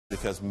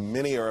because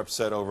many are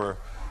upset over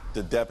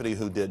the deputy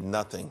who did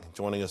nothing.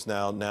 Joining us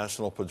now,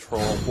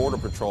 Border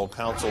Patrol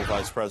Council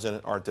Vice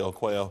President Art Del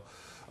Cueto.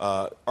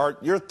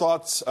 Art, your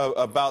thoughts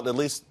about at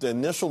least the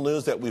initial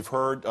news that we've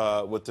heard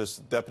with this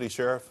deputy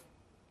sheriff?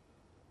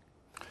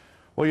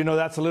 Well, you know,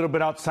 that's a little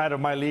bit outside of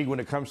my league when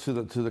it comes to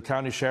the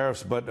county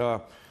sheriffs.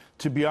 But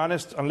to be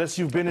honest, unless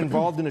you've been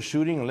involved in a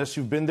shooting, unless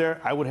you've been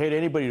there, I would hate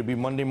anybody to be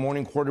Monday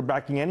morning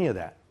quarterbacking any of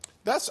that.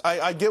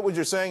 I get what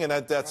you're saying, and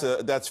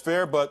that's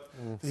fair. But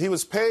he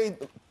was paid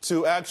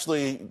to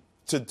actually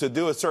to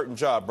do a certain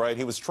job, right?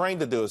 He was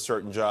trained to do a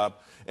certain job,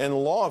 and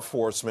law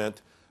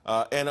enforcement.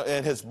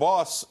 And his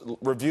boss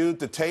reviewed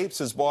the tapes.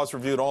 His boss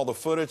reviewed all the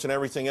footage and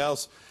everything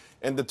else,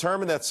 and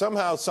determined that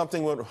somehow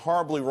something went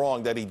horribly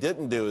wrong. That he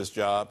didn't do his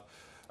job.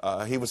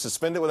 He was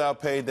suspended without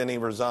pay. Then he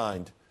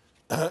resigned.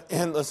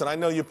 And listen, I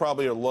know you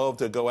probably are loath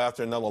to go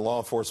after another law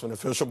enforcement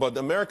official, but the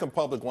American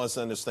public wants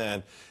to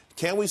understand: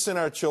 can we send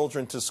our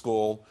children to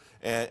school?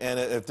 And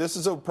if this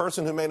is a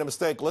person who made a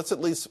mistake, let's at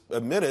least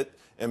admit it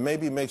and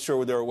maybe make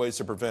sure there are ways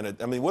to prevent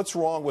it. I mean, what's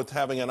wrong with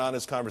having an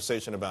honest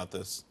conversation about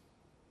this?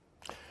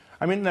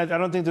 I mean, I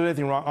don't think there's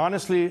anything wrong.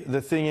 Honestly,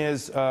 the thing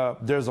is,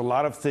 there's a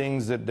lot of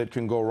things that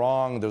can go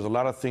wrong. There's a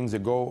lot of things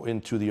that go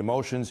into the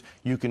emotions.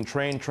 You can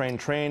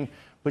train,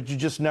 but you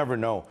just never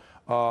know.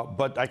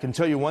 But I can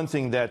tell you one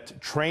thing,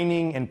 that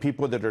training and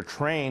people that are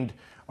trained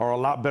are a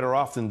lot better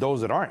off than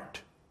those that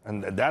aren't.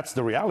 And that's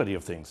the reality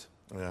of things.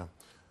 Yeah.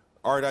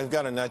 Art, I've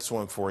got a next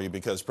one for you,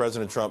 because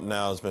President Trump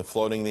now has been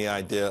floating the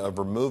idea of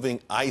removing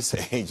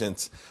ICE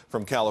agents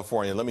from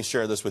California. Let me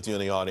share this with you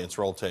in the audience.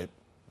 Roll tape.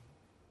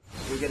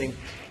 We're getting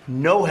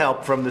no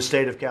help from the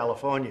state of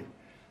California.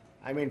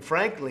 I mean,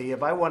 frankly,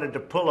 if I wanted to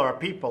pull our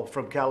people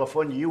from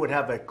California, you would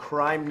have a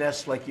crime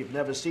nest like you've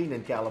never seen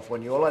in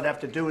California. All I'd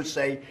have to do is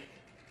say,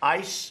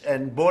 ICE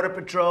and Border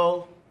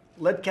Patrol,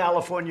 let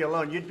California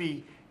alone. You'd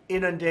be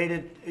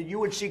inundated. You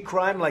would see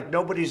crime like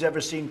nobody's ever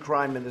seen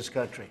crime in this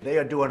country. They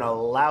are doing a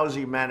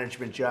lousy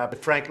management job.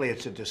 But frankly,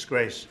 it's a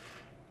disgrace.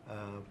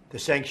 The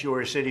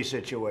sanctuary city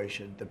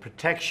situation, the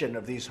protection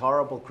of these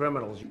horrible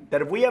criminals,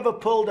 that if we ever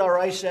pulled our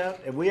ICE out,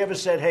 if we ever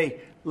said,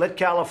 hey, let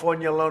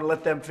California alone,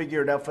 let them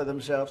figure it out for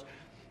themselves,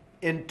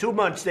 in 2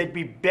 months, they'd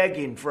be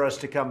begging for us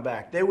to come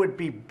back. They would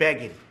be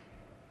begging.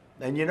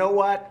 And you know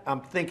what?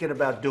 I'm thinking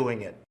about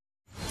doing it.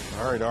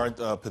 All right, Art,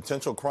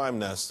 potential crime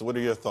nests. What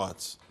are your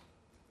thoughts?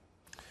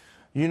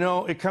 You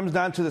know, it comes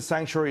down to the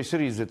sanctuary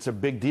cities. It's a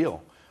big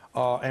deal.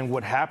 And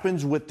what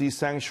happens with these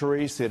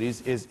sanctuary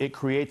cities is it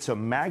creates a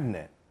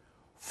magnet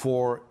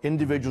for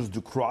individuals to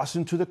cross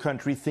into the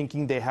country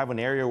thinking they have an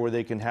area where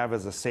they can have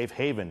as a safe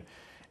haven.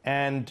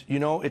 And, you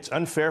know, it's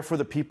unfair for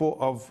the people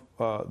of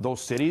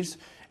those cities,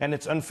 and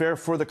it's unfair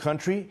for the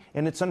country,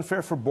 and it's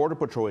unfair for Border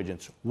Patrol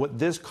agents. What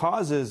this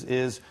causes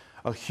is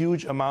a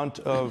huge amount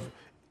of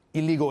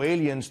illegal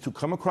aliens to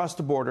come across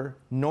the border,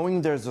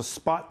 knowing there's a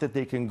spot that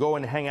they can go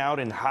and hang out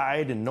and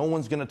hide and no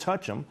one's going to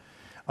touch them.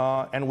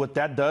 And what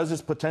that does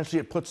is potentially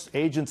it puts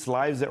agents'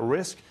 lives at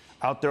risk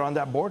out there on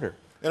that border.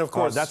 And of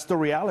course, that's the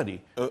reality.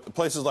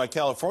 Places like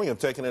California have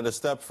taken it a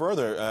step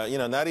further. You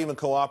know, not even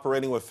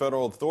cooperating with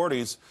federal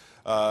authorities,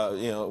 you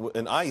know,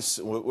 and ICE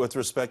with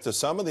respect to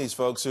some of these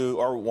folks who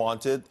are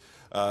wanted.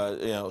 You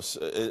know,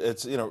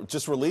 it's, you know,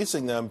 just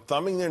releasing them,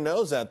 thumbing their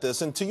nose at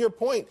this. And to your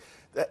point,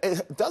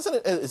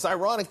 it's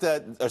ironic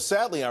that, or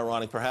sadly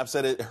ironic perhaps,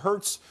 that it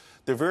hurts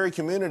the very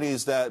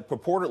communities that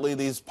purportedly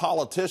these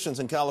politicians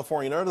in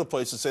California and other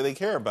places say they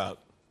care about.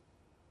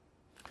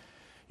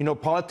 You know,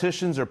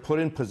 politicians are put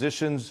in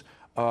positions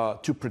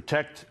to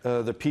protect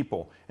the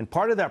people. And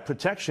part of that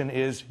protection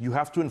is you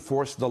have to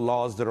enforce the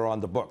laws that are on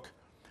the book.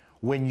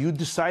 When you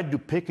decide to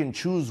pick and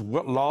choose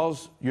what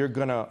laws you're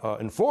going to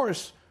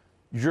enforce,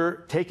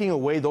 you're taking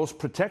away those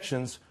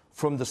protections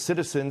from the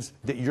citizens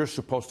that you're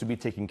supposed to be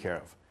taking care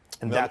of.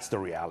 And that's the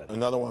reality.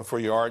 Another one for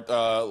you, Art.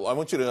 I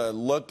want you to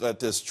look at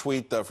this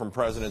tweet from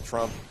President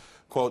Trump.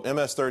 Quote,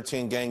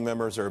 MS-13 gang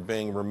members are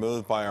being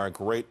removed by our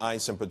great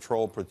ICE and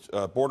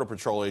Border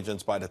Patrol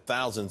agents by the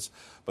thousands.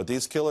 But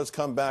these killers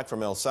come back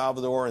from El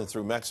Salvador and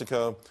through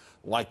Mexico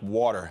like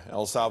water.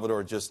 El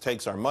Salvador just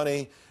takes our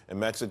money, and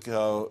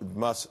Mexico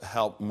must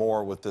help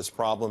more with this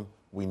problem.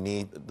 We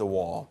need the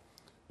wall.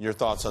 Your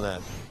thoughts on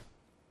that?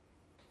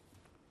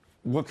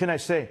 What can I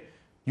say?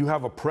 You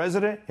have a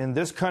president in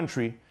this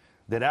country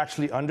that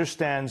actually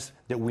understands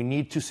that we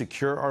need to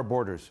secure our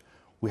borders.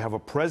 We have a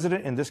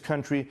president in this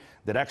country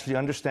that actually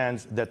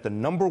understands that the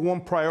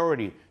 #1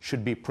 priority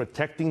should be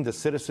protecting the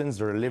citizens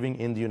that are living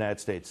in the United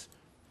States.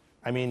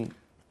 I mean,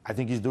 I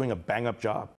think he's doing a bang-up job.